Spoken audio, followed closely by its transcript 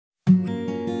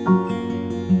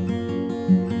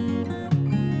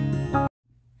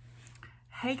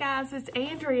Hey guys, it's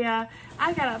Andrea.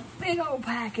 I got a big old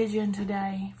package in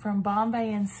today from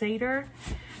Bombay and Cedar.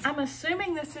 I'm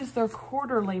assuming this is their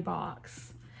quarterly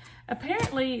box.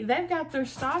 Apparently they've got their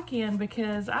stock in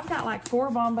because I've got like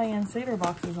 4 Bombay and Cedar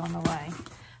boxes on the way.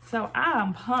 So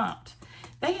I'm pumped.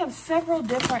 They have several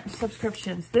different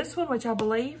subscriptions. This one, which I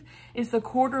believe is the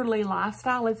quarterly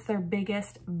lifestyle, it's their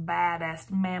biggest,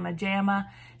 baddest mamma jamma.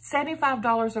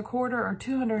 $75 a quarter or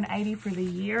 $280 for the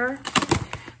year.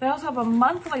 They also have a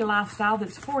monthly lifestyle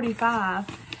that's $45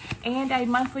 and a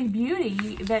monthly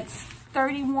beauty that's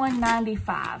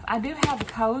 $31.95. I do have a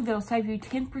code that'll save you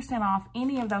 10% off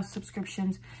any of those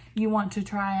subscriptions you want to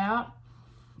try out.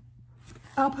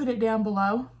 I'll put it down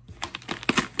below.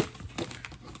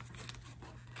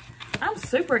 I'm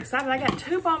super excited. I got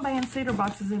 2 Bombay and Cedar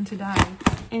boxes in today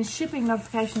and shipping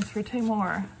notifications for 2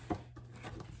 more.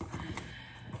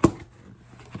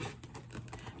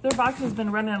 Their box has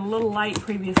been running a little late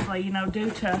previously, you know,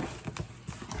 due to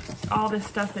all this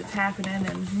stuff that's happening,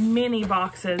 and many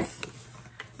boxes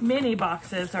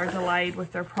are delayed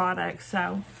with their products.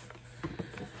 So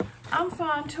I'm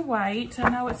fine to wait. I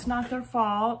know it's not their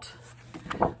fault.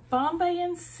 Bombay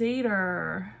and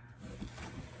Cedar.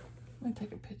 Let me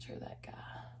take a picture of that guy.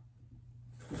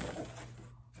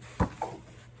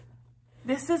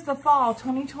 This is the fall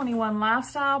 2021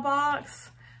 lifestyle box.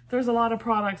 There's a lot of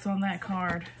products on that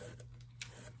card.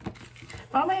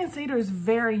 Bombay and Cedar is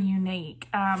very unique.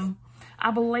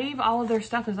 I believe all of their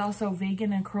stuff is also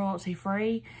vegan and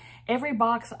cruelty-free. Every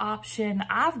box option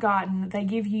I've gotten, they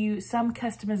give you some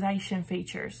customization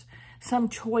features, some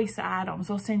choice items.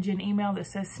 They'll send you an email that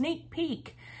says sneak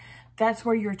peek. That's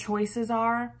where your choices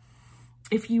are.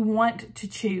 If you want to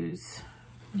choose,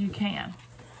 you can.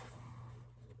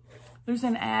 There's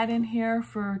an ad in here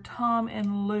for Tom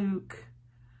and Luke.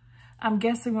 I'm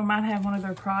guessing we might have one of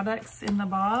their products in the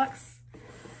box.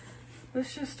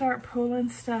 Let's just start pulling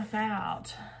stuff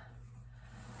out.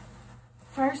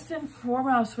 First and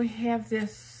foremost, we have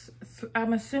this,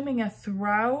 I'm assuming a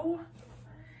throw,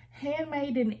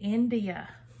 handmade in India.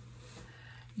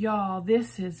 Y'all,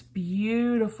 this is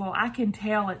beautiful. I can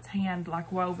tell it's hand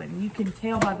like woven. You can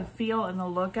tell by the feel and the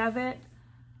look of it.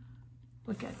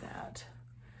 Look at that.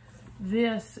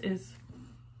 This is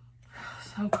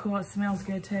so cool. It smells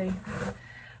good too.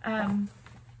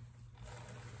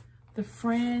 The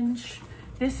fringe.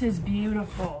 This is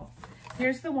beautiful.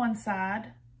 Here's the one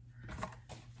side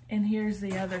and here's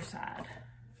the other side.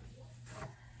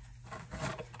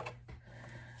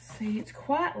 See, it's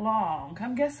quite long.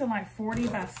 I'm guessing like 40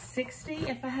 by 60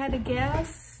 if I had to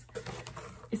guess.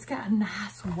 It's got a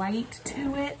nice weight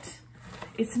to it.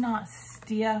 It's not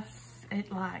stiff.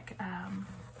 It like, I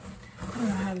don't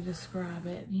know how to describe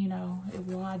it. You know, it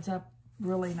wads up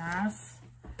really nice.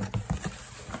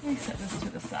 Let me set this to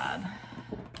the side.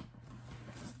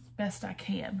 Best I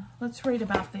can. Let's read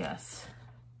about this.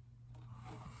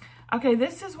 Okay,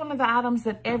 this is one of the items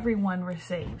that everyone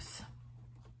receives.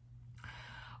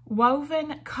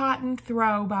 Woven cotton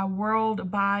throw by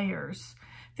World Buyers.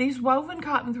 These woven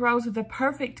cotton throws are the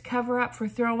perfect cover-up for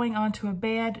throwing onto a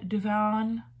bed,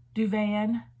 divan,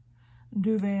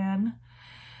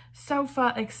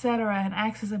 sofa, etc., and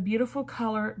acts as a beautiful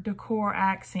color decor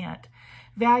accent.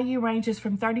 Value ranges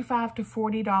from $35 to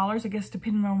 $40, I guess,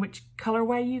 depending on which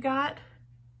colorway you got.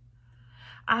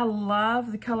 I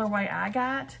love the colorway I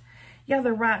got. Yeah,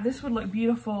 they're right. This would look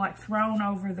beautiful, like thrown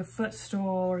over the footstool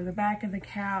or the back of the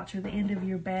couch or the end of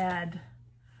your bed.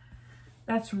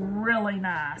 That's really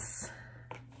nice.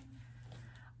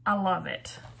 I love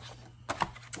it.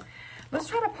 Let's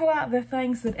try to pull out the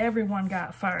things that everyone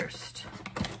got first.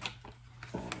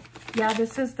 Yeah,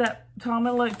 this is the Tom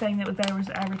and Luke thing that they was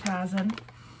advertising.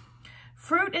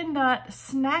 Fruit and nut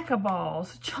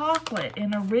snackables, chocolate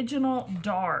in original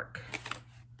dark.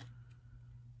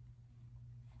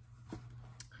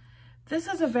 This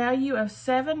is a value of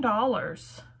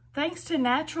 $7. Thanks to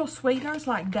natural sweeteners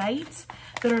like dates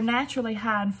that are naturally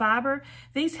high in fiber,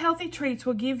 these healthy treats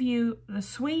will give you the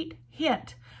sweet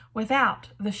hit without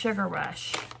the sugar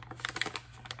rush.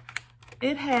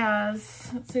 It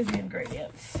has, let's see the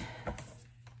ingredients.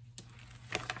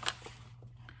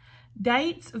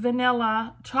 Dates,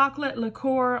 vanilla, chocolate,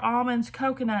 liqueur, almonds,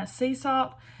 coconut, sea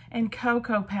salt, and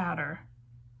cocoa powder.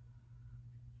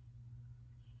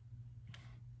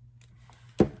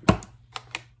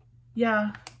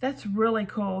 Yeah, that's really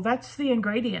cool. That's the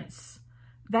ingredients.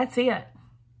 That's it.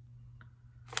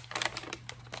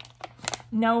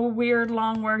 No weird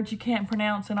long words you can't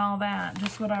pronounce and all that.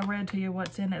 Just what I read to you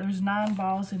what's in it. There's 9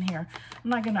 balls in here. I'm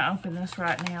not going to open this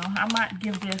right now. I might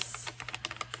give this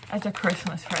as a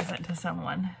Christmas present to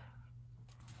someone.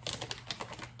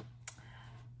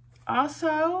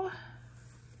 also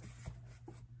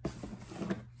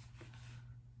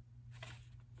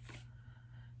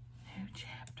New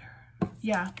Chapter.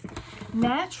 Yeah.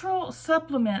 Natural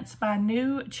Supplements by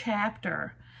New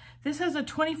Chapter. This has a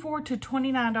 $24 to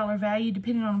 $29 value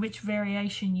depending on which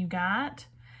variation you got.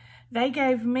 They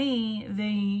gave me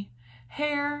the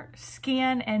hair,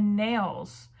 skin, and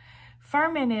nails.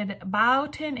 Fermented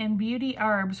biotin and beauty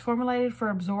herbs formulated for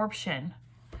absorption.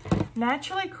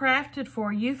 Naturally crafted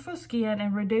for youthful skin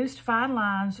and reduced fine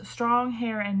lines, strong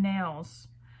hair, and nails.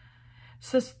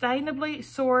 Sustainably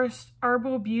sourced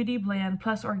herbal beauty blend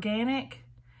plus organic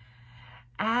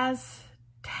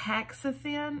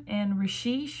astaxanthin and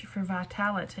reishi for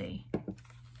vitality.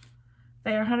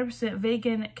 They are 100%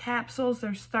 vegan capsules.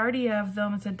 There's 30 of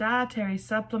them. It's a dietary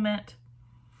supplement.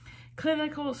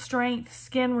 Clinical strength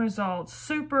skin results.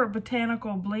 Super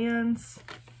botanical blends.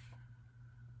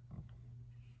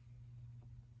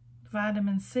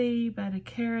 Vitamin C, beta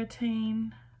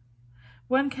carotene.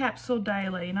 1 capsule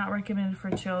daily, not recommended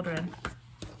for children.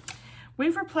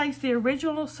 We've replaced the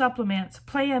original supplements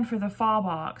planned for the fall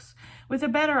box with a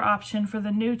better option for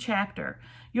the new chapter.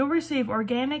 You'll receive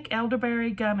organic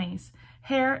elderberry gummies,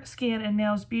 hair, skin, and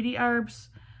nails beauty herbs,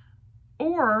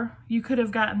 or you could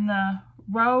have gotten the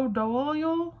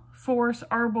Rhodiola Force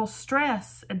Herbal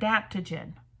Stress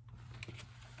Adaptogen.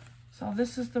 So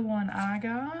this is the one I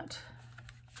got.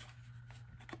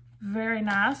 Very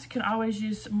nice. You can always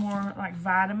use more like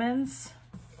vitamins.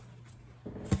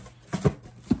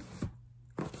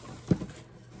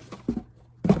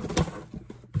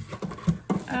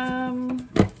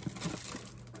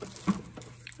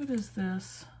 What is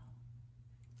this?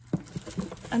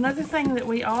 Another thing that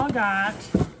we all got.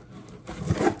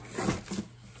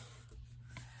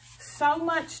 So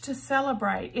much to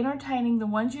celebrate, entertaining the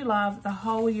ones you love the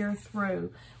whole year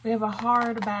through. We have a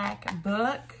hardback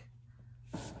book.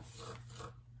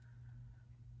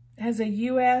 It has a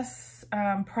U.S.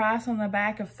 price on the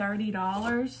back of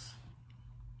 $30.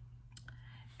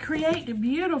 Create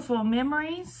beautiful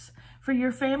memories for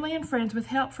your family and friends with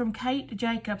help from Kate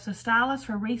Jacobs, a stylist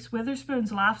for Reese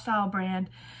Witherspoon's lifestyle brand,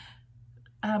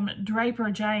 Draper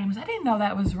James. I didn't know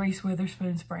that was Reese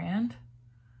Witherspoon's brand.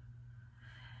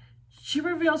 She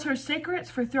reveals her secrets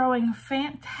for throwing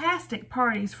fantastic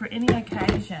parties for any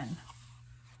occasion.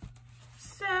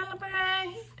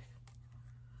 Celebrate.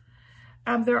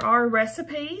 There are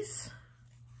recipes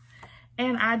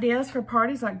and ideas for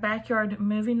parties like backyard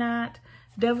movie night,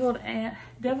 deviled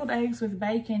eggs with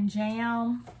bacon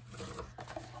jam,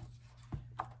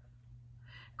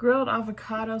 grilled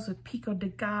avocados with pico de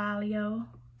gallo.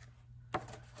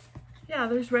 Yeah,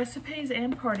 there's recipes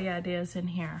and party ideas in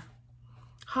here.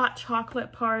 Hot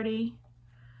chocolate party,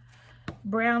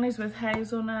 brownies with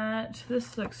hazelnut.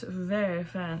 This looks very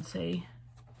fancy.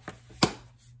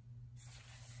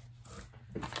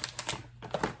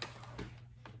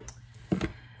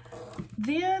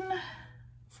 Then,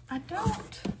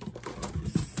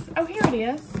 oh, here it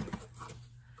is.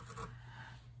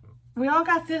 We all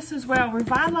got this as well.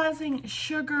 Revitalizing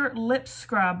Sugar Lip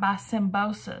Scrub by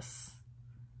Symbiosis.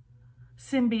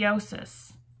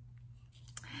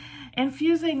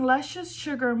 Infusing luscious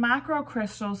sugar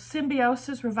microcrystals,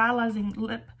 Symbiosis Revitalizing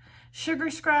Lip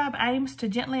Sugar Scrub aims to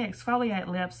gently exfoliate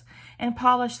lips and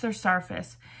polish their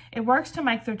surface. It works to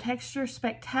make their texture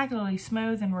spectacularly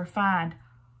smooth and refined.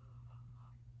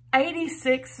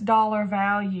 $86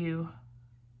 value.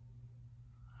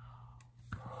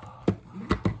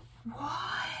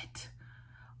 What?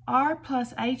 R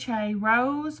plus HA,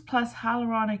 rose plus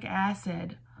hyaluronic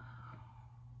acid.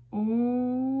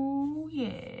 Ooh,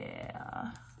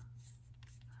 yeah.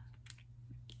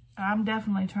 I'm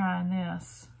definitely trying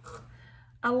this.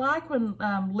 I like when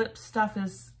lip stuff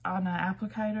is on an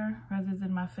applicator rather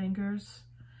than my fingers.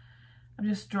 I'm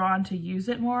just drawn to use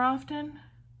it more often.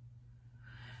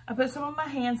 I put some on my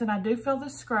hands and I do feel the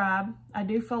scrub. I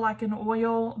do feel like an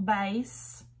oil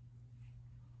base.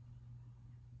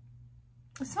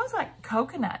 It smells like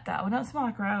coconut though. It doesn't smell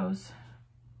like rose.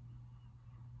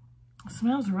 It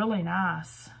smells really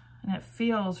nice and it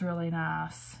feels really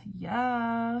nice.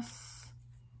 Yes.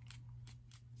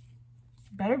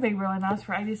 Better be really nice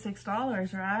for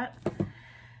 $86, right?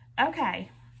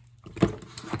 Okay.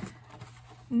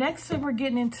 Next up, we're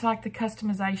getting into like the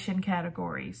customization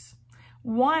categories.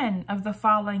 One of the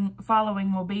following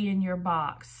will be in your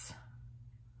box.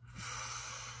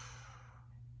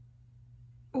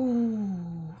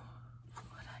 Ooh.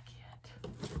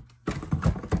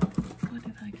 What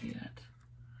did I get?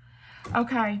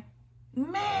 Okay.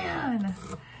 Man,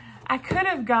 I could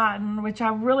have gotten, which I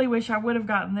really wish I would have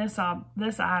gotten this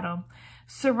item,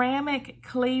 ceramic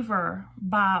cleaver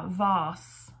by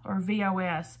Voss or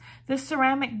VOS. This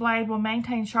ceramic blade will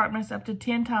maintain sharpness up to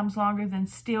 10 times longer than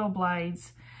steel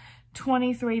blades.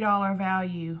 $23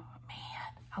 value.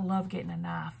 Man, I love getting a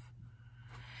knife.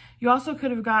 You also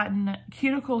could have gotten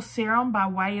cuticle serum by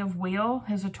Way of Will.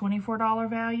 Has a $24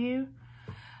 value.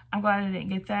 I'm glad I didn't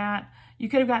get that. You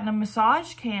could have gotten a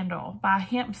massage candle by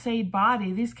Hemp Seed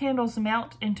Body. These candles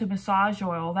melt into massage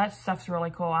oil. That stuff's really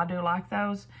cool. I do like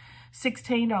those.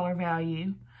 $16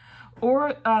 value.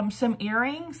 Or some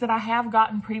earrings that I have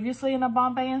gotten previously in a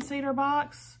Bombay and Cedar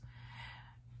box.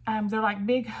 They're like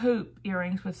big hoop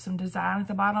earrings with some design at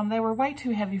the bottom. They were way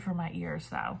too heavy for my ears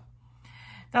though.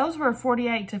 Those were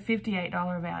 $48 to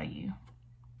 $58 value.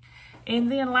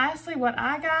 And then lastly, what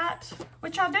I got,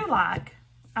 which I do like,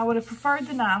 I would have preferred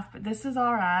the knife, but this is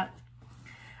all right.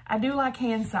 I do like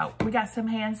hand soap. We got some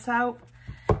hand soap,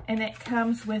 and it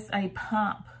comes with a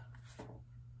pump.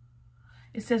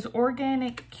 It says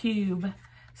Organic Cube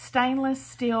Stainless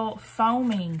Steel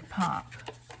Foaming Pump.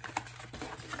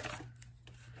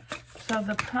 So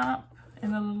the pump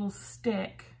and the little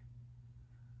stick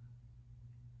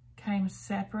came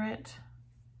separate.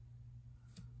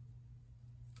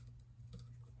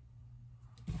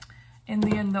 And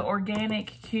then the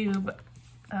Organic Cube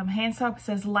hand soap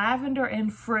says lavender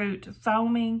and fruit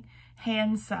foaming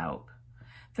hand soap.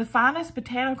 The finest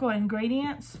botanical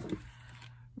ingredients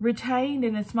retained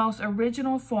in its most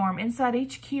original form. Inside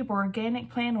each cube are organic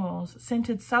plant oils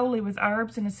scented solely with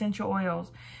herbs and essential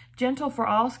oils. Gentle for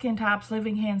all skin types,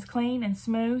 leaving hands clean and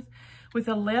smooth with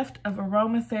a lift of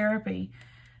aromatherapy.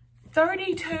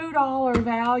 $32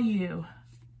 value.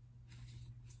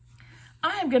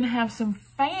 I am going to have some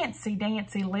fancy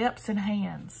dancy lips and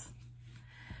hands.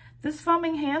 This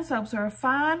foaming hand soaps are a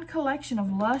fine collection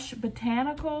of lush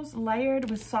botanicals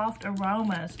layered with soft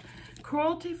aromas.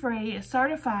 Cruelty-free,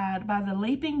 certified by the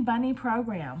Leaping Bunny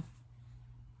program.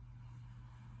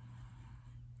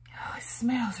 Oh, it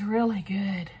smells really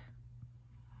good.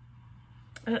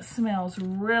 It smells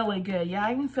really good. Yeah,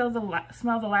 I can smell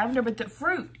the lavender, but the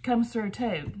fruit comes through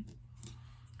too.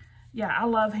 Yeah, I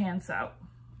love hand soap.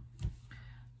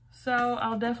 So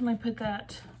I'll definitely put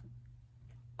that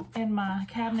in my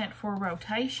cabinet for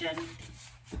rotation.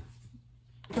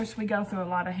 Of course, we go through a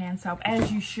lot of hand soap,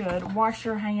 as you should. Wash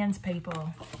your hands,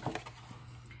 people.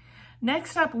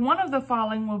 Next up, one of the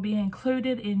following will be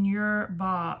included in your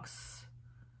box.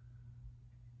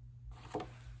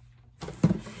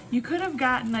 You could have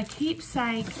gotten a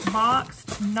keepsake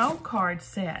boxed note card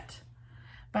set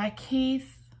by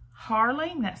Keith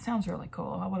Harling. That sounds really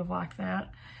cool. I would have liked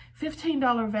that.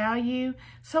 $15 value.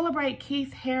 Celebrate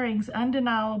Keith Haring's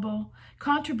undeniable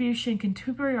contribution to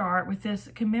contemporary art with this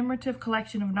commemorative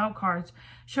collection of note cards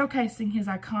showcasing his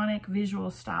iconic visual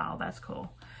style. That's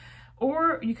cool.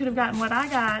 Or you could have gotten what I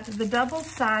got, the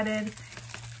double-sided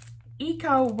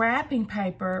Eco wrapping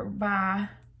paper by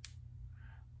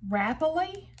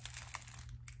Rapidly.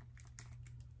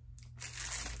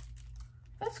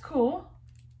 That's cool.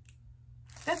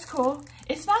 That's cool.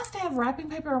 It's nice to have wrapping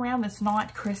paper around that's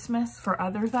not Christmas for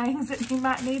other things that you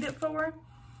might need it for.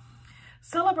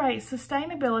 Celebrate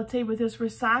sustainability with this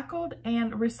recycled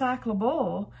and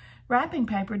recyclable wrapping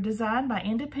paper designed by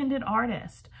independent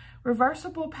artists.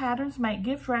 Reversible patterns make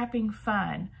gift wrapping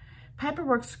fun. Paper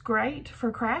works great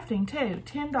for crafting too.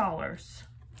 $10.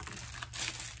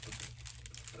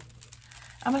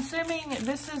 I'm assuming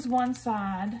this is one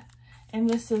side and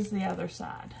this is the other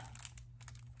side.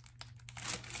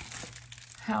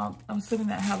 I'm assuming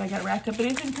that's how they got wrapped up. It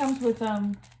even comes with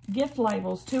gift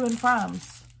labels, to and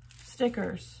froms,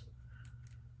 stickers.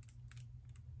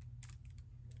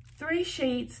 3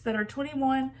 sheets that are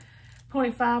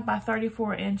 21.5 by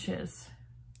 34 inches.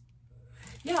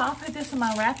 Yeah, I'll put this in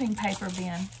my wrapping paper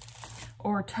bin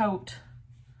or tote.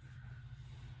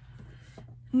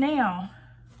 Now,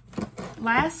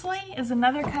 lastly is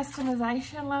another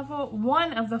customization level.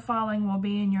 One of the following will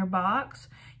be in your box.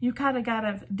 You kind of got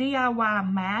a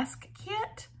DIY mask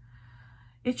kit.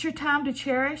 It's your time to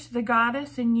cherish the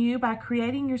goddess in you by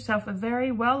creating yourself a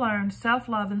very well-earned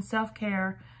self-love and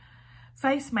self-care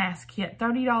face mask kit.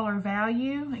 $30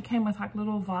 value. It came with like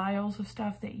little vials of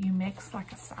stuff that you mix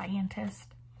like a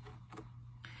scientist.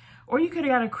 Or you could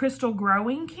have got a crystal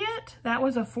growing kit. That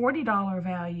was a $40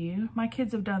 value. My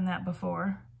kids have done that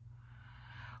before.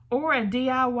 Or a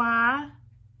DIY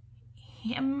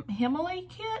Himalayan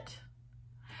kit.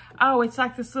 Oh, it's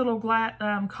like this little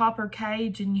copper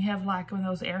cage and you have like one of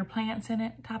those air plants in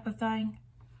it type of thing.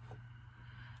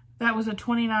 That was a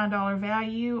 $29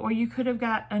 value. Or you could have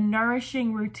got a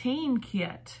nourishing routine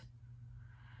kit.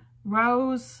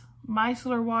 rose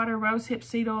micellar water, rose hip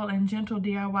seed oil, and gentle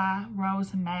DIY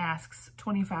rose masks,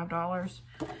 $25.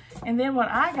 And then what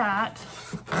I got,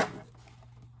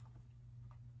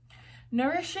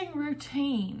 Nourishing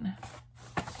Routine.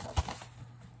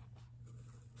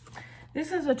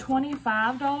 This is a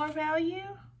 $25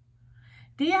 value.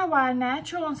 DIY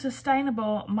natural and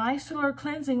sustainable micellar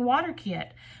cleansing water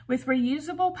kit with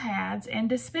reusable pads and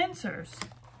dispensers.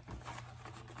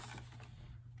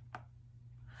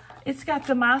 It's got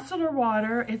the micellar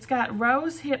water, it's got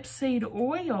rose hip seed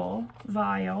oil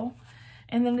vial,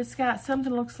 and then it's got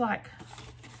something that looks like,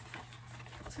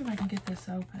 let's see if I can get this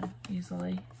open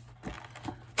easily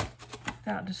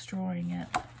without destroying it.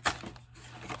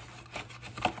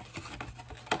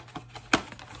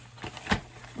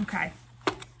 Okay.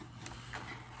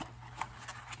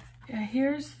 Yeah,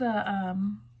 here's the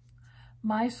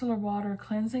micellar water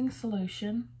cleansing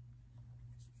solution.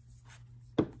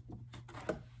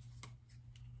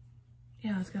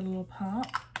 Yeah, it's got a little pump.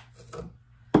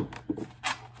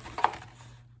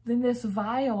 Then this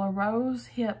vial of rose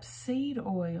hip seed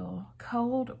oil,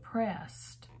 cold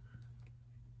pressed.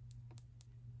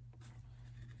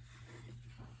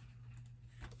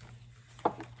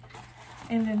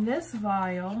 And then this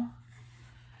vial,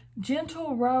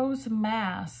 gentle rose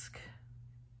mask,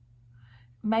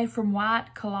 made from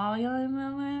white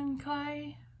kaolin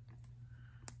clay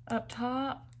up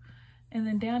top. And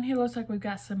then down here looks like we've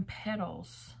got some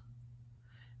petals.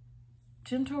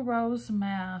 Gentle rose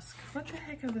mask. What the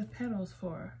heck are the petals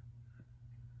for?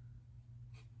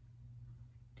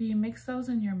 Do you mix those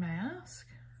in your mask?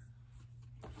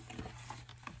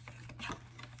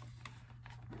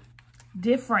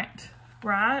 Different,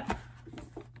 right?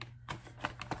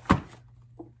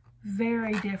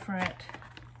 Very different.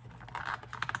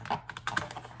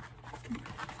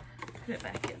 Put it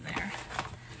back in there.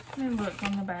 Let me look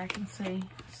on the back and see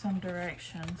some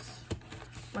directions,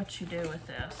 what you do with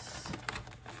this.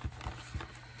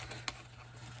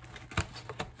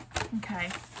 Okay.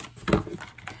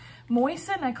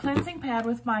 Moisten a cleansing pad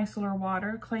with micellar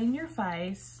water. Clean your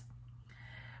face.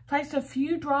 Place a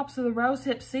few drops of the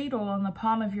rosehip seed oil on the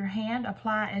palm of your hand.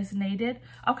 Apply as needed.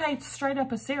 Okay, it's straight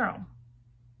up a serum.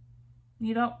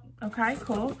 You don't, okay,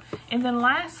 cool. And then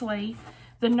lastly,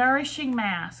 the nourishing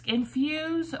mask.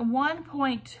 Infuse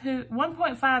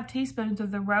 1.5 teaspoons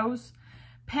of the rose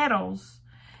petals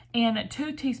in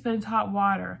 2 teaspoons hot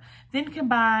water. Then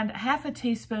combine half a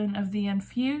teaspoon of the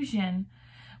infusion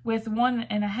with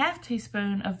 1.5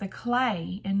 teaspoon of the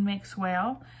clay and mix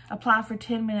well. Apply for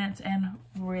 10 minutes and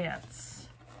rinse.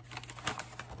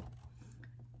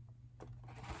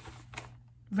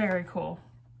 Very cool.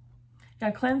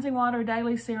 Got cleansing water,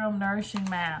 daily serum, nourishing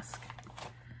mask.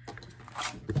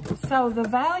 So the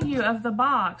value of the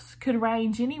box could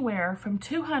range anywhere from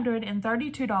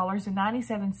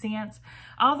 $232.97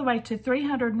 all the way to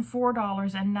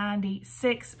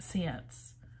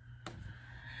 $304.96.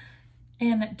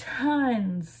 And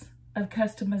tons of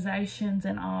customizations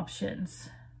and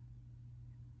options.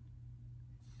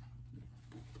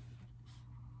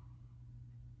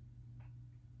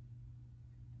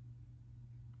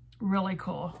 Really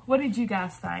cool. What did you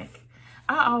guys think?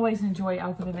 I always enjoy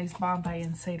opening these Bombay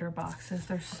and Cedar boxes.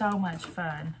 They're so much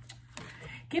fun.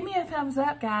 Give me a thumbs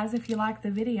up, guys, if you like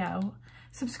the video.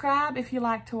 Subscribe if you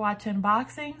like to watch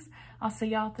unboxings. I'll see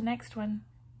y'all at the next one.